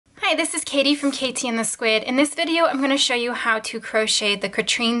Hi, this is Katie from KT and the Squid. In this video, I'm going to show you how to crochet the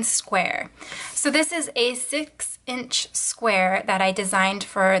Catrine Square. So this is a 6-inch square that I designed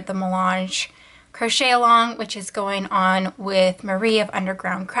for the Melange crochet along, which is going on with Marie of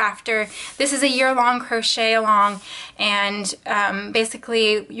Underground Crafter. This is a year-long crochet along, and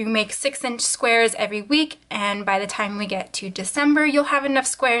basically you make 6-inch squares every week, and by the time we get to December, you'll have enough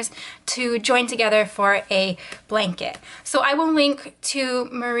squares to join together for a blanket. So I will link to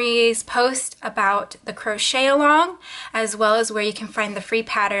Marie's post about the crochet along, as well as where you can find the free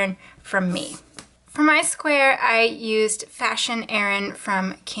pattern from me. For my square, I used Fashion Aran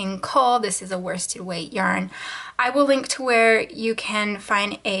from King Cole. This is a worsted weight yarn. I will link to where you can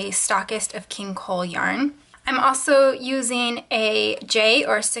find a stockist of King Cole yarn. I'm also using a J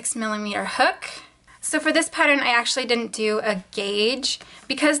or 6mm hook. So for this pattern, I actually didn't do a gauge.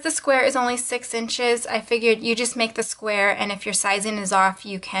 Because the square is only 6 inches, I figured you just make the square, and if your sizing is off,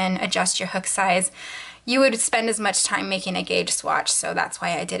 you can adjust your hook size. You would spend as much time making a gauge swatch, so that's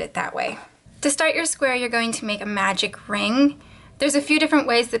why I did it that way. To start your square, you're going to make a magic ring. There's a few different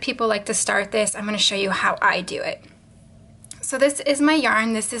ways that people like to start this. I'm going to show you how I do it. So this is my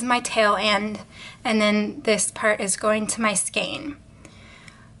yarn, this is my tail end, and then this part is going to my skein.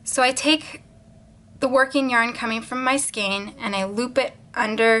 So I take the working yarn coming from my skein and I loop it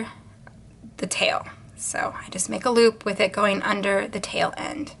under the tail. So I just make a loop with it going under the tail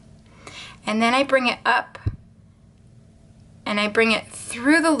end. And then I bring it up and I bring it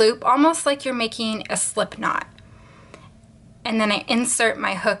through the loop, almost like you're making a slip knot. And then I insert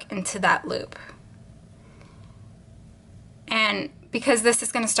my hook into that loop. And because this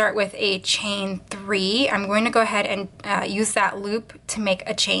is going to start with a chain 3, I'm going to go ahead and use that loop to make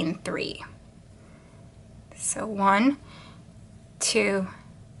a chain 3. So 1, 2,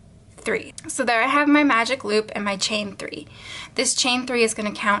 3. So there I have my magic loop and my chain 3. This chain 3 is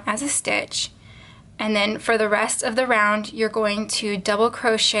going to count as a stitch. And then for the rest of the round, you're going to double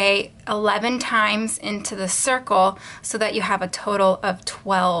crochet 11 times into the circle so that you have a total of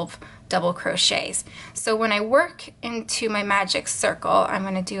 12 double crochets. So when I work into my magic circle, I'm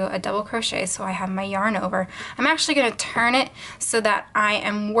going to do a double crochet so I have my yarn over. I'm actually going to turn it so that I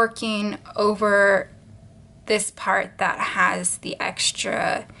am working over this part that has the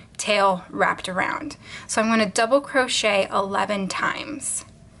extra tail wrapped around. So I'm going to double crochet 11 times.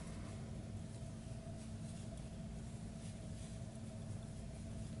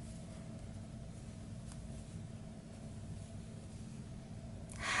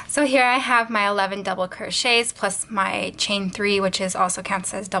 So here I have my 11 double crochets plus my chain 3, which is also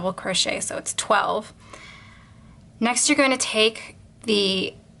counts as double crochet, so it's 12. Next you're going to take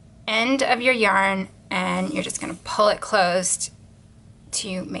the end of your yarn and you're just going to pull it closed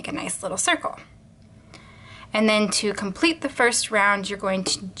to make a nice little circle. And then to complete the first round, you're going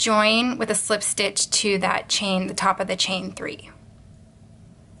to join with a slip stitch to that chain, the top of the chain 3.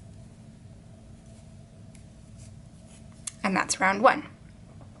 And that's round 1.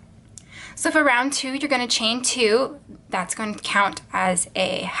 So for round 2, you're going to chain 2. That's going to count as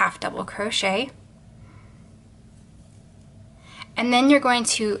a half double crochet. And then you're going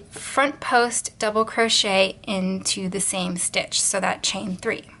to front post double crochet into the same stitch, so that chain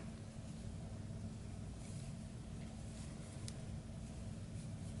 3.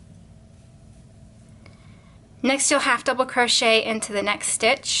 Next you'll half double crochet into the next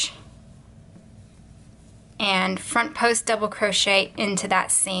stitch and front post double crochet into that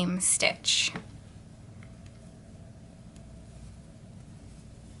same stitch.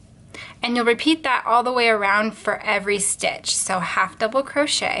 And you'll repeat that all the way around for every stitch. So half double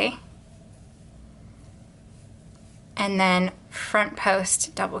crochet and then front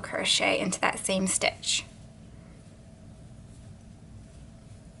post double crochet into that same stitch.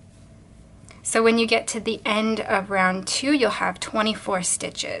 So when you get to the end of round 2, you'll have 24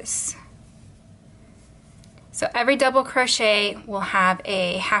 stitches. So every double crochet will have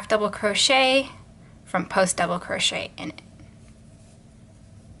a half double crochet from post double crochet in it.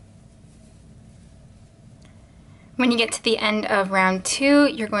 When you get to the end of round 2,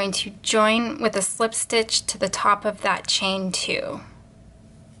 you're going to join with a slip stitch to the top of that chain 2.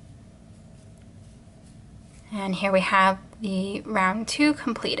 And here we have the round 2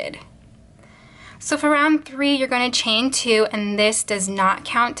 completed. So for round 3, you're going to chain 2, and this does not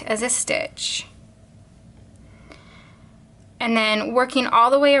count as a stitch. And then working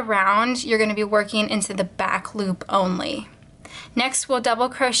all the way around, you're going to be working into the back loop only. Next, we'll double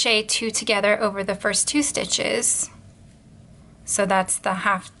crochet 2 together over the first 2 stitches. So that's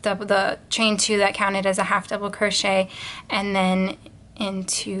the chain 2 that counted as a half double crochet, and then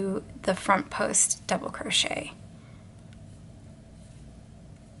into the front post double crochet.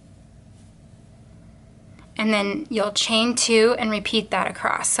 and then you'll chain 2 and repeat that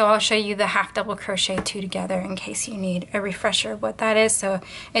across. So I'll show you the half double crochet 2 together in case you need a refresher of what that is. So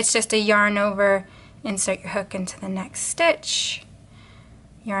it's just a yarn over, insert your hook into the next stitch,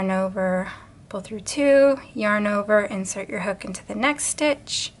 yarn over, pull through 2, yarn over, insert your hook into the next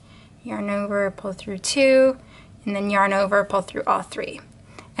stitch, yarn over, pull through 2, and then yarn over, pull through all 3.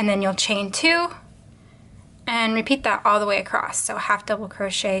 And then you'll chain 2 and repeat that all the way across. So half double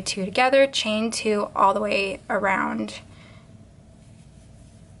crochet 2 together, chain 2 all the way around.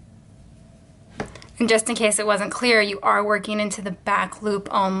 And just in case it wasn't clear, you are working into the back loop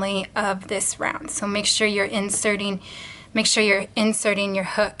only of this round. So make sure you're inserting your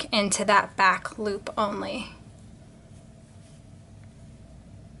hook into that back loop only.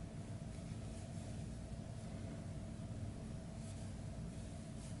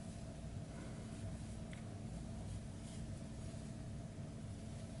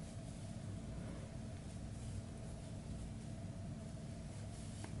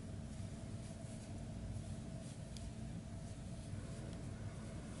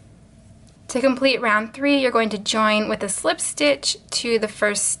 To complete round 3, you're going to join with a slip stitch to the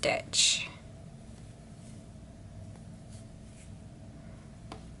first stitch.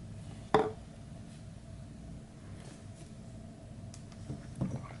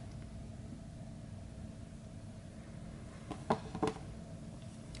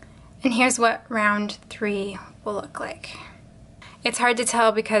 And here's what round 3 will look like. It's hard to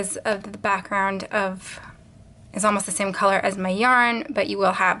tell because of the background is almost the same color as my yarn, but you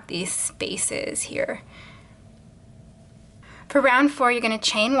will have these spaces here. For round 4, you're going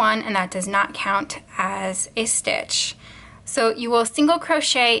to chain 1, and that does not count as a stitch. So you will single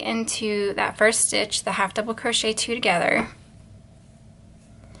crochet into that first stitch, the half double crochet 2 together,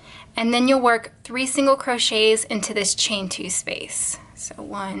 and then you'll work 3 single crochets into this chain 2 space. So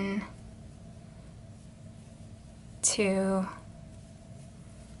 1, 2,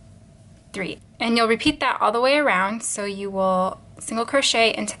 3. And you'll repeat that all the way around. So you will single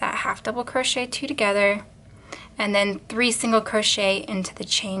crochet into that half double crochet 2 together, and then 3 single crochet into the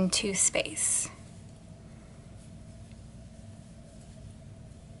chain 2 space.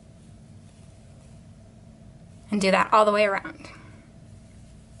 And do that all the way around.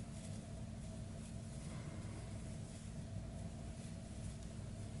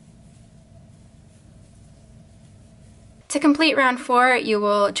 To complete round 4, you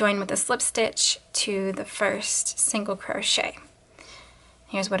will join with a slip stitch to the first single crochet.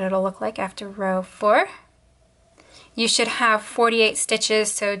 Here's what it'll look like after row 4. You should have 48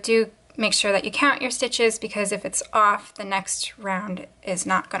 stitches, so do make sure that you count your stitches, because if it's off, the next round is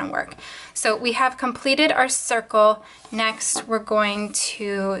not going to work. So we have completed our circle. Next, we're going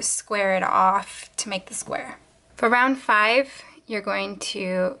to square it off to make the square. For round 5, you're going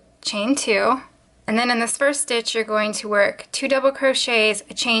to chain 2. And then in this first stitch, you're going to work 2 double crochets,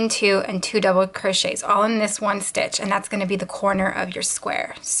 a chain 2, and 2 double crochets, all in this one stitch, and that's going to be the corner of your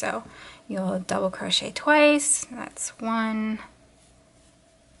square. So you'll double crochet twice. That's 1,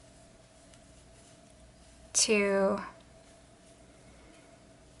 2,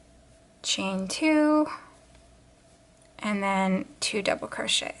 chain 2, and then 2 double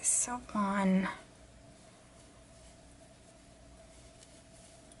crochets. So 1,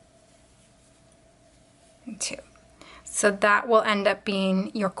 2. So that will end up being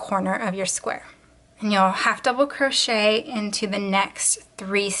your corner of your square. And you'll half double crochet into the next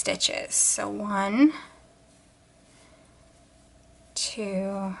 3 stitches. So 1,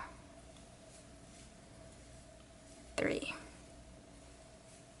 2, 3.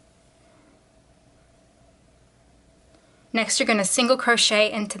 Next, you're going to single crochet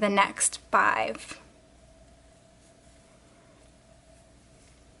into the next 5.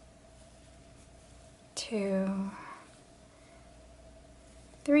 2,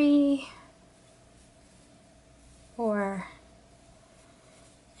 3, 4,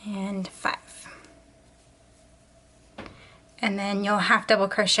 and 5. And then you'll half double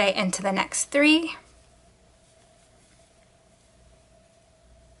crochet into the next 3.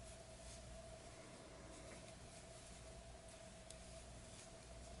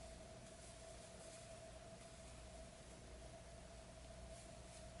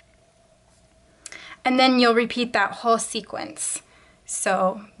 And then you'll repeat that whole sequence.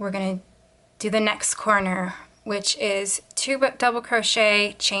 So we're going to do the next corner, which is 2 double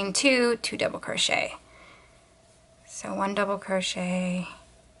crochet, chain 2, 2 double crochet. So 1 double crochet,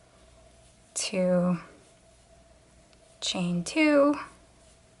 2, chain 2,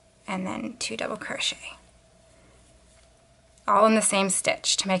 and then 2 double crochet. All in the same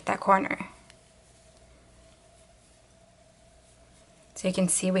stitch to make that corner. So you can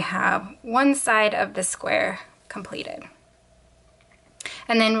see we have one side of the square completed.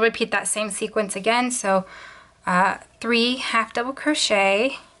 And then repeat that same sequence again. So 3 half double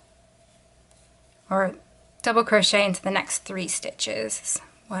crochet, or double crochet into the next 3 stitches is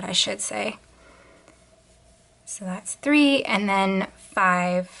what I should say. So that's 3, and then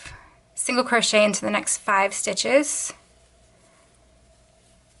 5 single crochet into the next 5 stitches.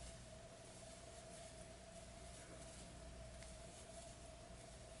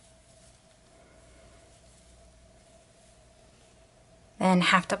 Then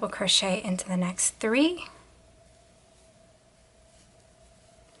half double crochet into the next 3.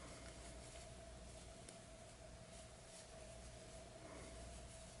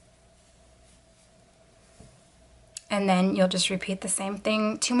 And then you'll just repeat the same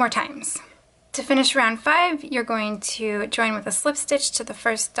thing 2 more times. To finish round 5, you're going to join with a slip stitch to the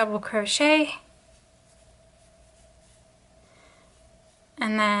first double crochet.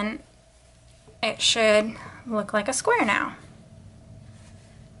 And then it should look like a square now.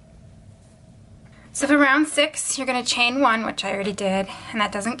 So for round 6, you're going to chain 1, which I already did, and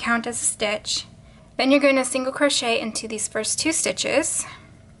that doesn't count as a stitch. Then you're going to single crochet into these first 2 stitches.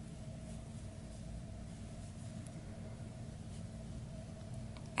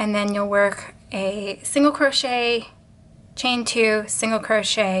 And then you'll work a single crochet, chain 2, single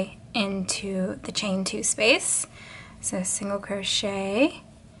crochet into the chain 2 space. So single crochet,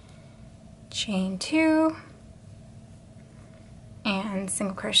 chain 2, and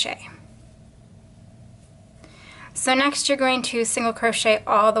single crochet. So next you're going to single crochet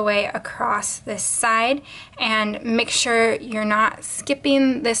all the way across this side, and make sure you're not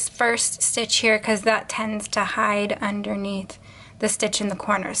skipping this first stitch here because that tends to hide underneath the stitch in the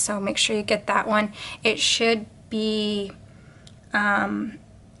corner. So make sure you get that one. It should be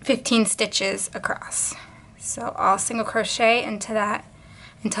 15 stitches across. So I'll single crochet into that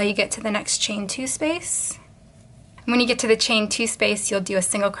until you get to the next chain 2 space. When you get to the chain 2 space, you'll do a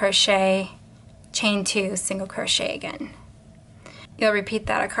single crochet, chain 2, single crochet again. You'll repeat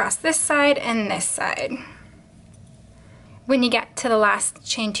that across this side and this side. When you get to the last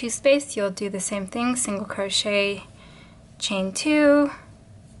chain 2 space, you'll do the same thing, single crochet, chain 2,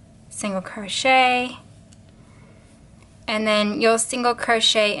 single crochet, and then you'll single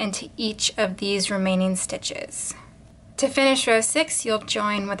crochet into each of these remaining stitches. To finish row 6, you'll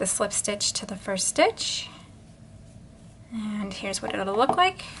join with a slip stitch to the first stitch, and here's what it'll look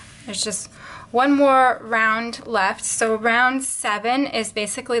like. There's just one more round left. So round 7 is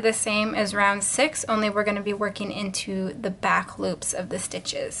basically the same as round 6, only we're going to be working into the back loops of the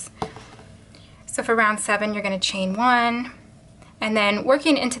stitches. So for round 7, you're going to chain 1, and then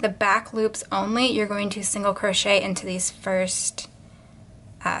working into the back loops only, you're going to single crochet into these first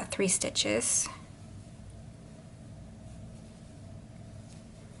 3 stitches.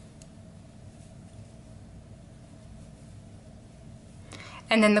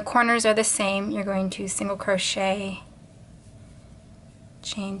 And then the corners are the same. You're going to single crochet,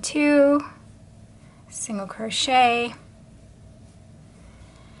 chain 2, single crochet,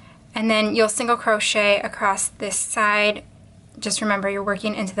 and then you'll single crochet across this side. Just remember you're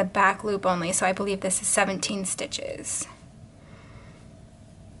working into the back loop only, so I believe this is 17 stitches.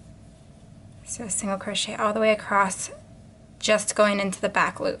 So single crochet all the way across, just going into the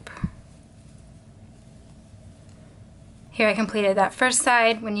back loop. Here I completed that first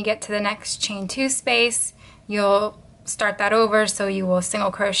side. When you get to the next chain 2 space, you'll start that over, so you will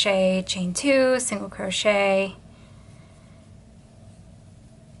single crochet, chain 2, single crochet,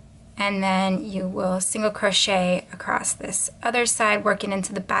 and then you will single crochet across this other side, working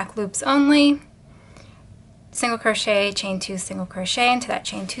into the back loops only. Single crochet, chain 2, single crochet into that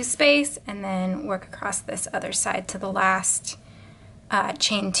chain 2 space, and then work across this other side to the last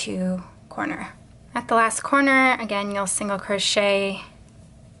chain 2 corner. At the last corner, again, you'll single crochet,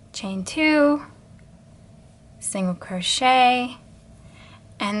 chain 2, single crochet,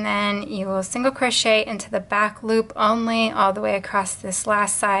 and then you will single crochet into the back loop only all the way across this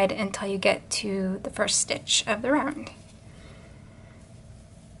last side until you get to the first stitch of the round.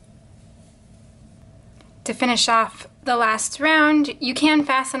 To finish off the last round, you can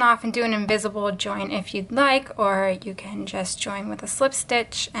fasten off and do an invisible join if you'd like, or you can just join with a slip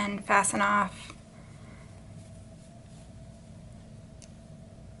stitch and fasten off.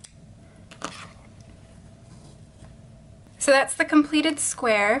 So that's the completed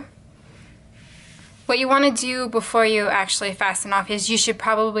square. What you want to do before you actually fasten off is you should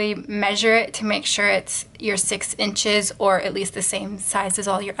probably measure it to make sure it's your 6 inches or at least the same size as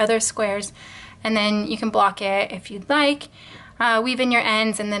all your other squares, and then you can block it if you'd like. Weave in your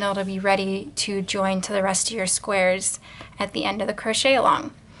ends, and then it'll be ready to join to the rest of your squares. at the end of the crochet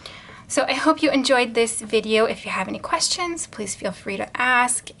along. So I hope you enjoyed this video. If you have any questions, please feel free to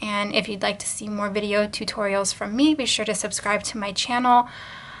ask. And if you'd like to see more video tutorials from me, be sure to subscribe to my channel.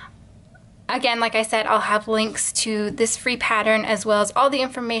 Again, like I said, I'll have links to this free pattern as well as all the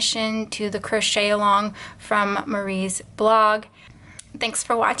information to the crochet along from Marie's blog. Thanks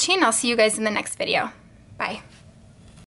for watching. I'll see you guys in the next video. Bye.